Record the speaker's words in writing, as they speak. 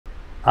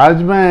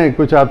आज मैं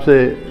कुछ आपसे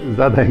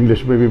ज़्यादा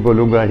इंग्लिश में भी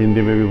बोलूँगा,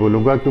 हिंदी में भी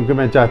बोलूँगा, क्योंकि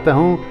मैं चाहता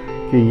हूँ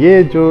कि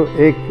ये जो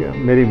एक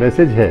मेरी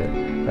मैसेज है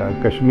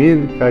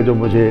कश्मीर का, जो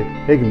मुझे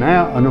एक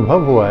नया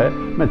अनुभव हुआ है,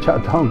 मैं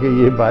चाहता हूँ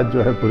कि ये बात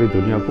जो है पूरी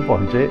दुनिया को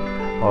पहुँचे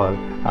और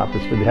आप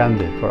इस पर ध्यान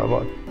दें थोड़ा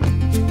बहुत।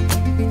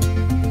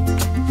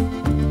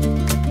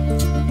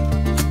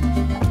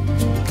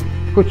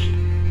 कुछ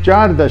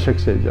 4 दशक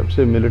से, जब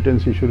से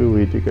मिलिटेंसी शुरू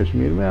हुई थी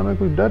कश्मीर में, हमें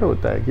कुछ डर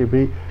होता है कि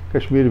भाई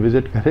कश्मीर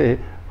विजिट करें,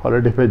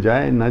 हॉलिडे पे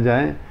जाएं ना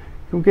जाएं,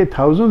 क्योंकि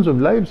thousands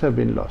of lives have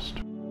been lost.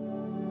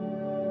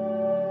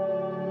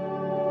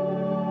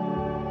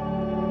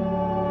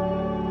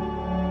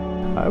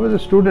 I was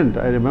a student,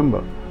 I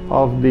remember,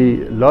 of the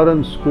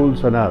Lawrence School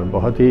Sanawar,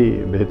 बहुत ही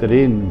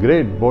बेहतरीन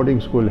ग्रेट बोर्डिंग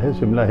स्कूल है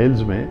शिमला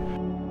हिल्स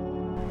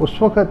में। उस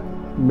वक़्त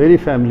मेरी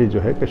फैमिली जो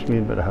है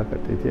कश्मीर में रहा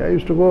करती थी। I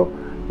used to go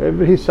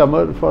every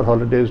summer for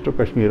holidays to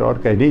Kashmir, और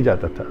कहीं नहीं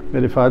जाता था।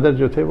 मेरे फादर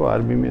जो थे वो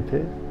आर्मी में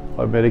थे,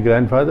 और मेरे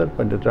ग्रैंडफादर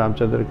पंडित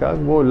रामचंद्र का,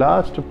 वो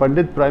लास्ट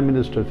पंडित प्राइम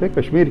मिनिस्टर थे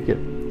कश्मीर के।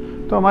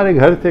 तो हमारे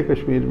घर थे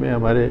कश्मीर में,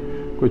 हमारे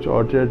कुछ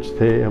ऑर्चर्ड्स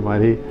थे,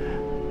 हमारी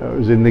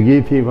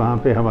ज़िंदगी थी वहाँ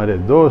पे, हमारे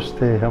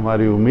दोस्त थे,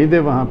 हमारी उम्मीदें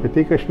वहाँ पे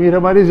थी। कश्मीर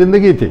हमारी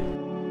ज़िंदगी थी।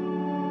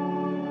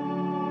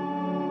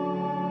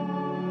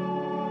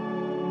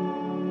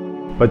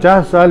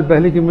 पचास साल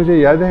पहले की मुझे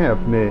यादें हैं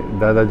अपने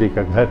दादाजी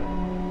का घर,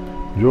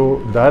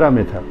 जो दारा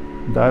में था।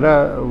 Dara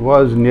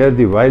was near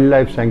the wild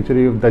life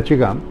sanctuary of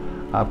दचिगाम।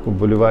 आपको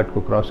बुलेवार्ड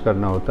को क्रॉस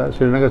करना होता है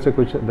श्रीनगर से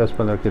कुछ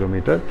 10-15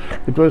 kilometre.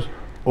 It was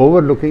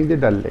overlooking the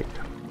dull lake.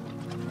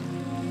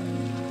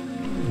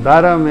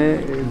 Dara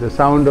में the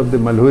sound of the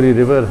मलहुरी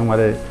river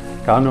हमारे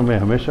कानों में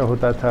हमेशा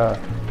होता था।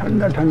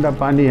 ठंडा ठंडा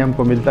पानी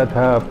हमको मिलता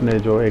था। अपने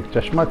जो एक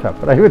चश्मा था,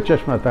 प्राइवेट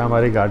चश्मा था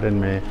हमारे गार्डन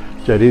में,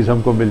 चेरीज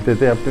हमको मिलते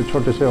थे अपने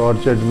छोटे से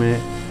ऑर्चर्ड में।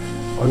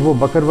 और वो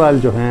बकरवाल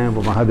जो हैं,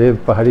 वो महादेव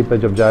पहाड़ी पर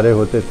जब जा रहे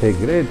होते थे,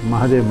 great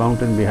Mahadev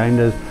mountain behind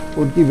us,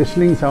 उनकी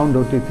विस्लिंग साउंड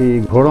होती थी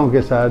घोड़ों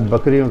के साथ,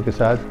 बकरियों के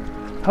साथ।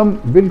 हम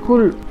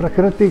बिल्कुल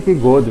प्रकृति की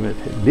गोद में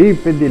थे,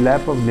 deep in the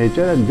lap of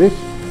nature, and this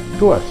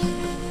to us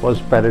was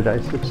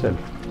paradise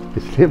itself.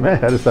 इसलिए मैं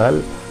हर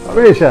साल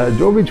हमेशा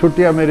जो भी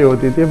छुट्टियां मेरी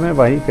होती थी, मैं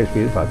वहीं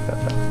कश्मीर भागता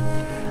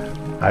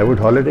था। I would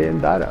holiday in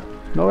Dara,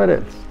 nowhere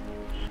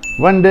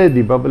else. One day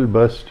the bubble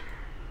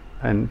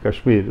burst and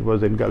Kashmir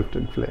was engulfed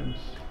in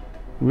flames.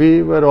 We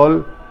were all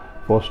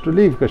forced to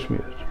leave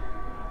Kashmir,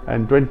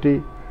 and 20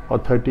 or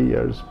 30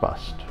 years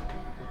passed.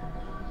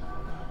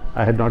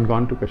 I had not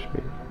gone to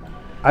Kashmir.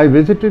 I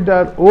visited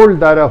our old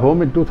Dara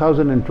home in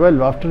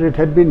 2012 after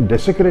it had been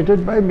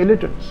desecrated by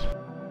militants.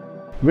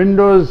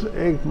 Windows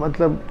एक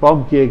मतलब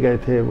pop किए गए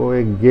थे, वो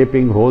एक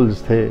गेपिंग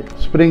holes थे।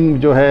 Spring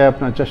जो है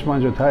अपना चश्मा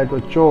जो था, इट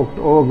वाज चोक्ड,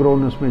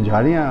 ओवरग्रोन, उसमें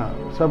झाड़ियाँ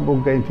सब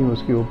उग गई थी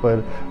उसके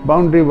ऊपर।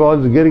 बाउंड्री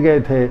वॉल्स गिर गए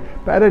थे।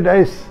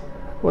 Paradise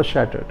was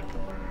shattered.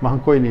 वहाँ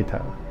कोई नहीं था।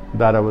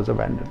 Dara was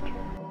abandoned.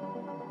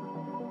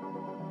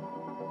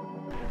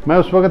 मैं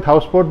उस वक्त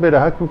हाउस बोट में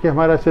रहा, क्योंकि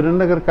हमारा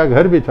श्रीनगर का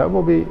घर भी था,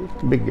 वो भी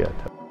बिक गया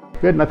था।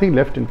 We had nothing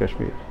left in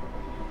Kashmir,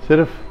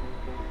 सिर्फ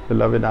the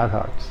love in our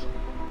hearts.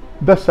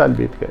 10 साल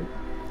बीत गए।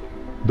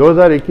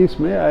 2021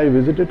 में I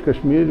visited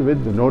Kashmir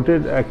with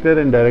noted actor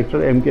and director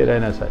M.K.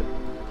 Raina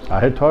साहब।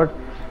 आई हैड थॉट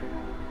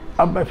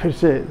अब मैं फिर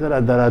से ज़रा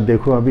दारा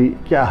देखूँ अभी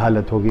क्या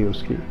हालत होगी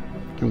उसकी,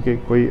 क्योंकि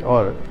कोई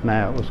और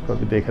नया उसको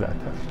भी देख रहा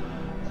था।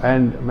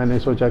 एंड मैंने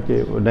सोचा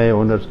कि नए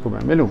ओनर्स को मैं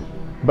मिलूँ,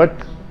 but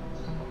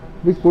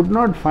we could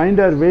not find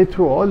our way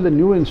through all the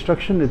new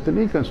instruction.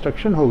 इतनी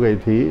कंस्ट्रक्शन हो गई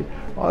थी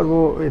और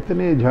वो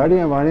इतनी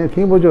झाड़ियाँ वाड़ियाँ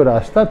थी, वो जो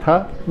रास्ता था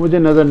मुझे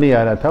नज़र नहीं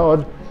आ रहा था,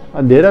 और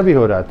अंधेरा भी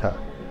हो रहा था।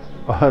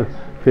 और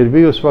फिर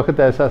भी उस वक्त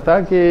ऐसा था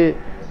कि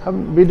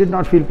we did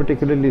not feel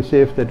particularly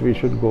safe that we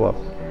should go up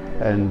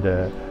and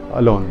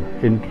alone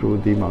in through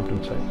the mountain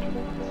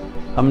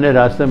side. हमने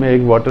रास्ते में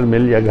एक वाटर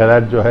मिल या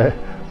घराट जो है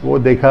वो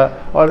देखा,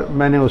 और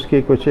मैंने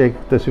उसकी कुछ एक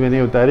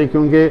तस्वीरें उतारी,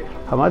 क्योंकि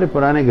हमारे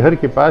पुराने घर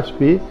के पास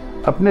भी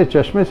अपने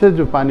चश्मे से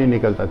जो पानी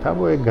निकलता था,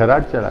 वो एक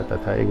घराट चलाता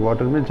था, एक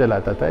वाटर मिल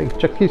चलाता था, एक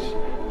चक्की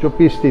जो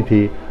पीसती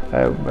थी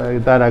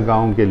दारा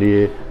गाँव के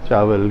लिए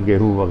चावल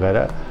गेहूँ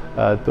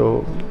वगैरह।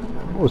 तो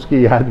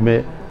उसकी याद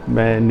में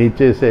मैं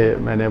नीचे से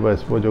मैंने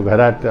बस वो जो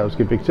घराट था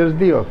उसकी पिक्चर्स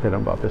दी, और फिर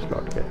हम वापस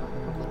लौट गए।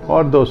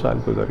 और 2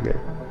 साल गुजर गए,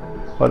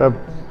 और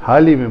अब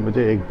हाल ही में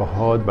मुझे एक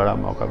बहुत बड़ा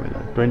मौका मिला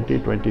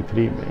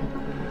 2023 में,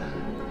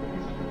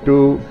 टू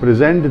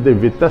प्रेजेंट द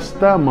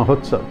वितस्ता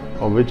महोत्सव,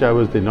 of which I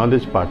was the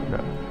knowledge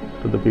partner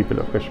to the people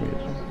of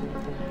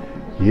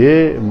Kashmir.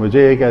 ये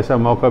मुझे एक ऐसा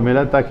मौका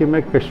मिला ताकि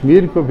मैं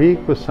कश्मीर को भी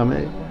कुछ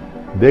समय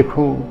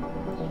देखूं,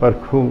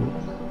 परखूं,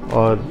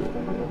 और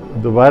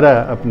दोबारा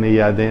अपनी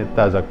यादें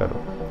ताज़ा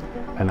करूं।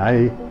 And I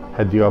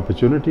had the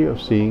opportunity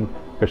of seeing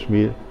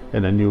Kashmir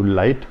in a new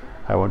light.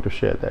 I want to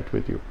share that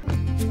with you.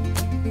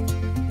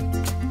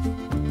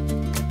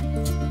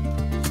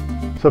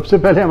 सबसे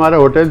पहले हमारा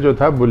होटल जो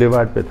था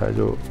बुलेवार्ड पे था,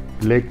 जो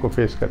लेक को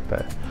फेस करता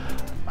है।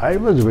 I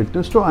was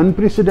witness to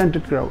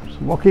unprecedented crowds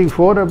walking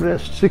 4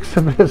 abreast, 6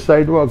 abreast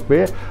sidewalk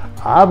पे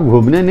आप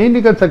घूमने नहीं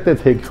निकल सकते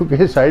थे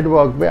क्योंकि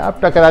साइडवॉक पे आप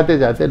टकराते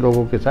जाते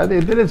लोगों के साथ,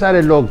 इतने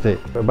सारे लोग थे।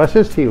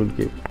 बसेस थी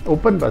उनकी,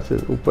 ओपन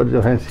बसेस, ऊपर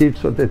जो है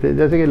सीट्स होते थे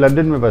जैसे कि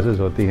लंदन में बसेस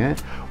होती हैं,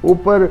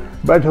 ऊपर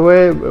बैठे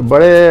हुए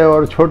बड़े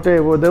और छोटे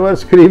वो दे वर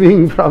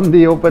screaming from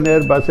the open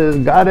air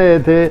buses, गा रहे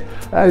थे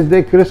as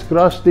they criss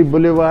cross the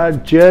boulevard,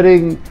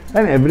 cheering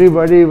and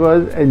everybody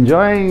was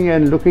enjoying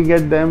and looking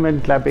at them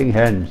and clapping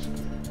hands.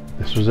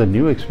 This was a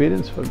new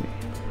experience for me.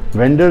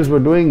 Vendors were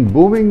doing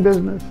booming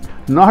business.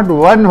 Not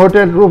one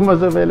hotel room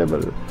was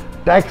available.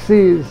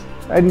 Taxis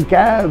and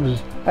cabs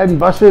and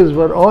buses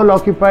were all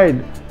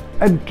occupied.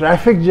 And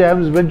traffic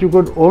jams when you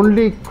could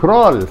only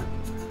crawl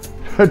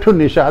to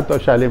Nishat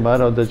or Shalimar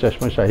or the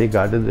Chashma Shahi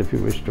Gardens if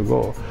you wish to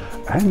go.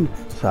 And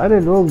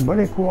सारे लोग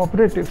बड़े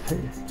cooperative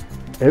थे.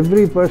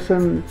 Every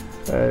person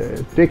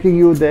taking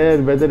you there,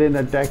 whether in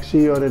a taxi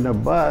or in a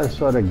bus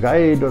or a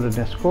guide or an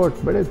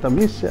escort, बड़े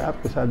तमीज़ से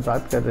आपके साथ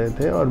बात कर रहे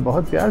थे और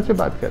बहुत प्यार से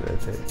बात कर रहे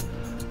थे।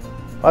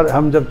 और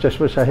हम जब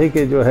चश्मा शाही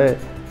के जो है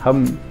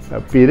हम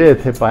पी रहे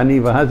थे पानी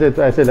वहाँ से,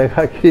 तो ऐसे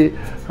लगा कि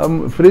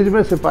हम फ्रिज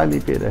में से पानी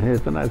पी रहे हैं,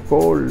 इतना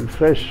कोल्ड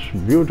फ्रेश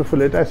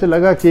ब्यूटीफुल। ऐसे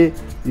लगा कि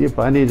ये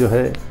पानी जो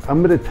है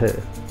अमृत है,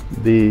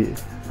 दी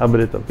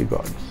अमृत ऑफ द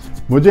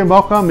गॉड्स। मुझे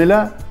मौका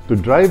मिला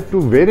टू ड्राइव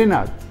टू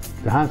वेरीनाग,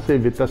 जहाँ से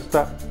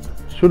वितस्ता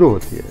शुरू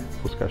होती है,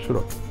 उसका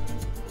शुरू।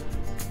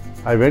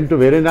 I went to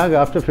Verenag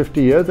after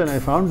 50 years and I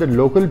found that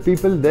local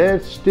people there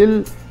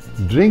still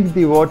drink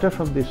the water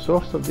from the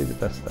source of the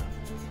Vitasta.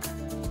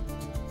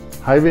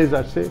 Highways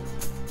are safe.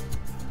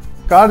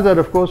 Cars are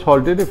of course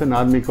halted if an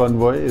army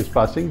convoy is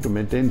passing to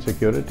maintain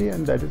security,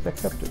 and that is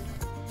accepted.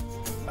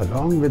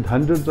 Along with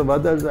hundreds of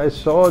others, I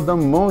saw the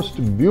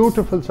most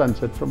beautiful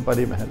sunset from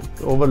Pari Mahal,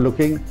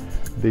 overlooking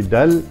the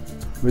Dal,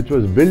 which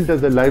was built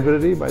as a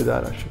library by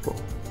Zara Shikoh.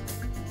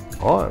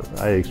 Or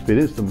I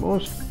experienced the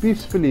most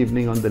peaceful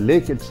evening on the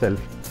lake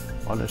itself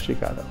on a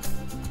shikara.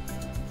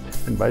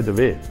 And by the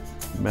way,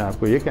 मैं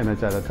आपको ये कहना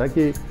चाह रहा था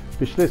कि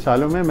पिछले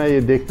सालों में मैं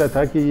ये देखता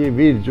था कि ये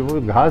वीर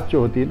जो घास जो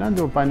होती है ना,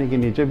 जो पानी के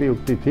नीचे भी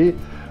उगती थी,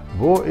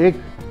 वो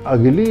एक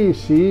अगली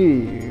सी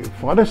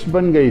फॉरेस्ट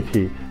बन गई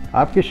थी।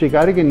 आपके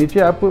शिकारे के नीचे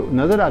आपको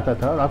नज़र आता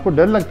था और आपको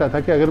डर लगता था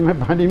कि अगर मैं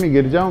पानी में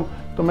गिर जाऊं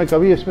तो मैं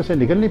कभी इसमें से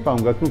निकल नहीं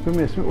पाऊंगा क्योंकि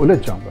मैं इसमें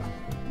उलझ जाऊंगा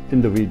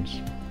इन द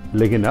वीड्स।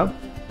 लेकिन अब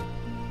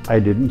I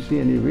didn't see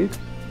any weeds.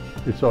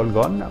 It's all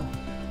gone now.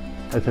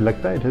 ऐसा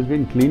लगता है it has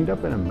been cleaned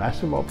up in a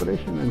massive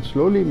operation, and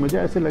slowly मुझे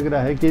ऐसे लग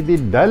रहा है कि the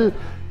Dal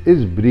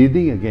is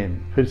breathing again.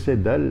 फिर से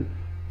दल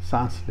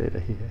सांस ले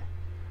रही है।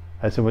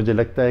 ऐसे मुझे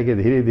लगता है कि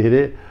धीरे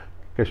धीरे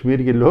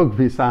कश्मीर के लोग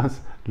भी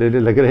सांस लेने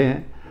लग रहे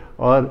हैं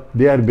और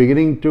they are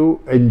beginning to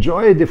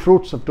enjoy the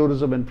fruits of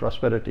tourism and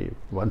prosperity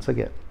once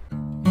again.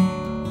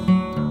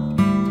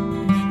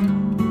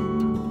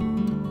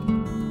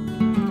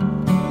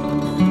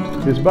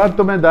 इस बार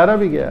तो मैं दारा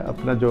भी गया,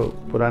 अपना जो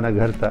पुराना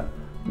घर था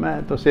मैं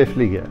तो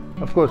सेफली गया।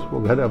 ऑफ कोर्स वो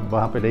घर अब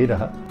वहाँ पे नहीं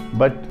रहा,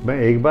 बट मैं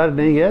एक बार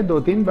नहीं गया,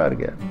 2-3 बार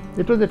गया।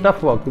 It was a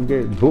tough walk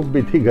क्योंकि धूप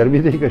भी थी,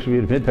 गर्मी थी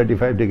कश्मीर में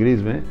 35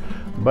 डिग्रीज में,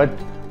 but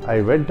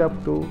I went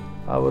up to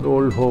our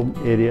old home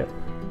area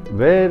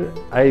where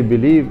I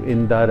believe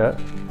in Dara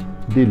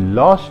the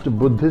lost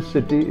Buddhist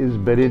city is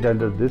buried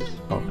under this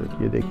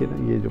mountain. ये देखिए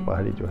ना, ये जो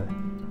पहाड़ी जो है,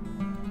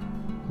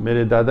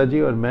 मेरे दादाजी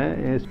और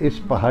मैं इस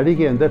पहाड़ी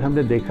के अंदर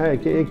हमने देखा है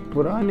कि एक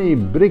पुरानी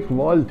ब्रिक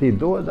वॉल थी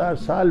 2000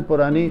 साल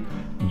पुरानी,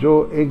 जो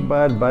एक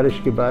बार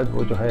बारिश के बाद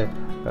वो जो है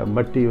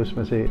मट्टी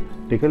उसमें से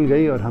निकल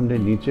गई और हमने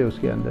नीचे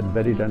उसके अंदर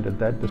buried under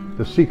that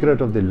the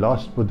secret of the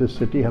lost Buddhist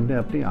city हमने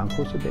अपनी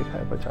आंखों से देखा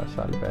है 50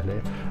 साल पहले।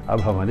 अब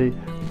हमारी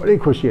बड़ी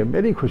खुशी है,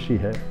 मेरी खुशी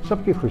है,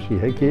 सबकी खुशी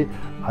है कि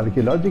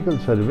आर्कियोलॉजिकल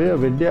सर्वे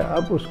ऑफ इंडिया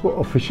अब उसको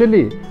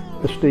ऑफिशियली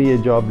उसने ये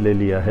जॉब ले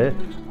लिया है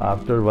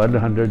आफ्टर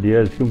 100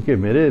 ईयर्स, क्योंकि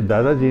मेरे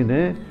दादाजी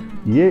ने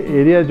ये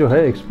एरिया जो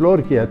है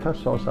एक्सप्लोर किया था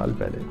 100 साल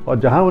पहले, और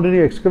जहाँ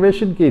उन्होंने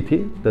एक्सकवेशन की थी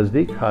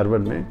नज़दीक हार्बर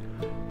में,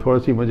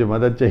 थोड़ी सी मुझे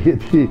मदद चाहिए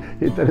थी,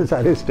 इतने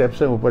सारे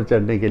स्टेप्स हैं ऊपर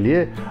चढ़ने के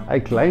लिए। आई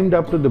climbed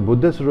up to the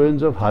Buddhist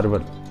ruins of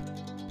harbour.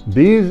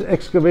 These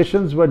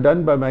excavations were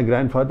done by my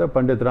grandfather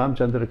Pandit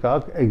Ramchandra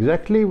Kak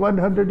exactly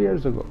 100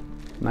 years ago,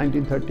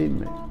 1913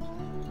 में।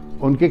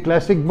 उनके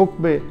क्लासिक बुक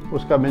में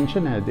उसका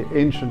मेंशन है, The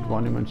Ancient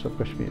Monuments of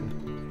Kashmir.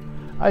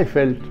 I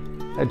felt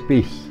at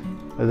peace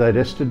as I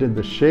rested in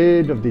the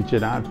shade of the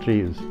chinar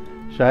trees.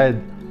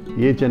 शायद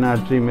ये चिनार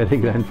tree मेरे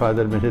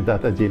grandfather, मेरे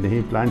दादाजी ने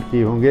ही प्लांट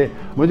किए होंगे।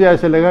 मुझे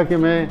ऐसे लगा कि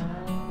मैं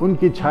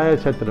उनकी छाया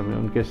छत्र में,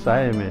 उनके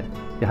साये में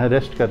यहाँ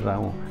रेस्ट कर रहा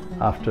हूँ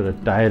after a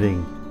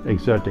tiring,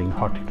 exerting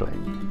hot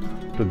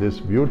climb to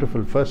this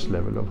beautiful first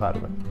level of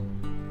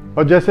harbour.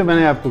 और जैसे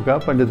मैंने आपको कहा,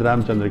 पंडित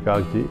रामचंद्र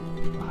काक जी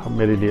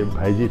मेरे लिए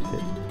भाई जी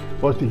थे,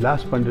 was the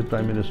last Pandit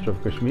prime minister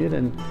of Kashmir,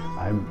 and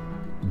I am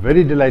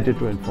very delighted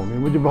to inform you.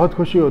 मुझे बहुत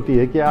खुशी होती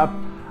है कि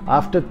आप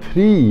after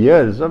 3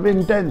 years of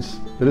intense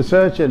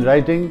research and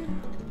writing,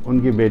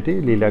 उनकी बेटी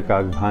लीला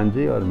काक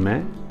भांजी और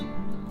मैं,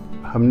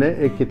 हमने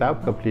एक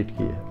किताब कंप्लीट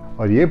की है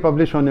और ये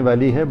पब्लिश होने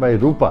वाली है बाय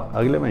रूपा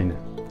अगले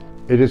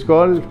महीने। It is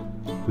called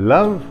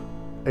love,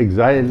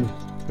 exile,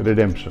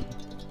 redemption.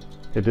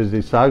 It is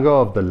the saga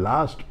of the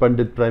last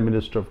Pandit Prime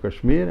Minister of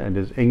Kashmir and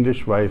his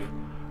English wife,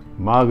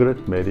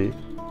 Margaret Mary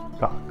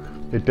Cock.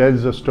 It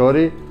tells the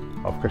story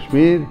of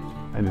Kashmir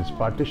and its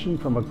partition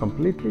from a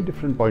completely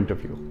different point of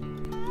view.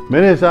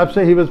 मेरे हिसाब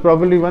से he was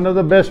probably one of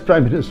the best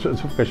Prime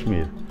Ministers of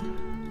Kashmir.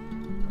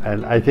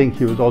 And I think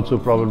he was also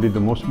probably the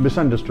most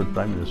misunderstood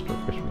Prime Minister of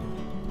Kashmir.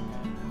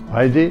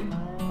 भाई जी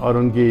और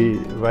उनकी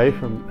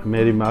wife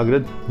मेरी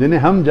Margaret, जिन्हें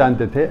हम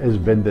जानते थे as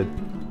Bendit,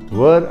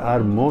 were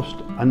our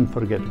most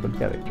unforgettable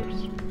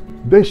characters.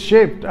 They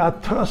shaped our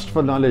thirst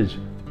for knowledge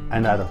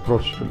and our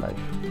approach to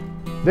life.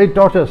 They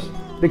taught us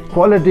the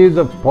qualities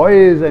of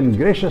poise and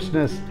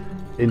graciousness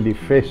in the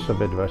face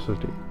of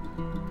adversity.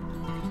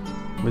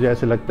 मुझे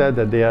ऐसे लगता है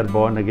that they are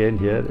born again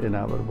here in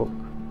our book.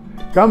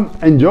 Come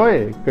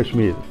enjoy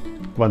Kashmir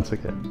once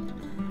again.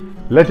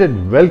 Let it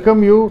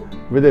welcome you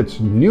with its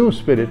new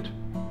spirit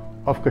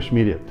of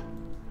Kashmiriyat.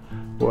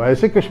 वो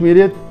ऐसे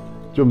कश्मीरियत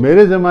जो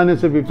मेरे ज़माने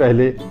से भी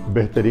पहले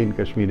बेहतरीन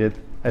कश्मीरियत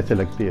ऐसे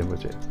लगती है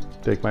मुझे.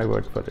 Take my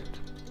word for it.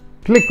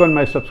 Click on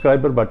my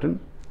subscriber button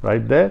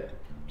right there.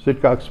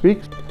 Sid Kak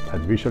Speaks,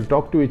 and we shall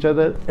talk to each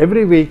other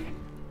every week.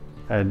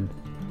 And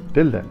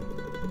till then,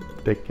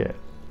 take care.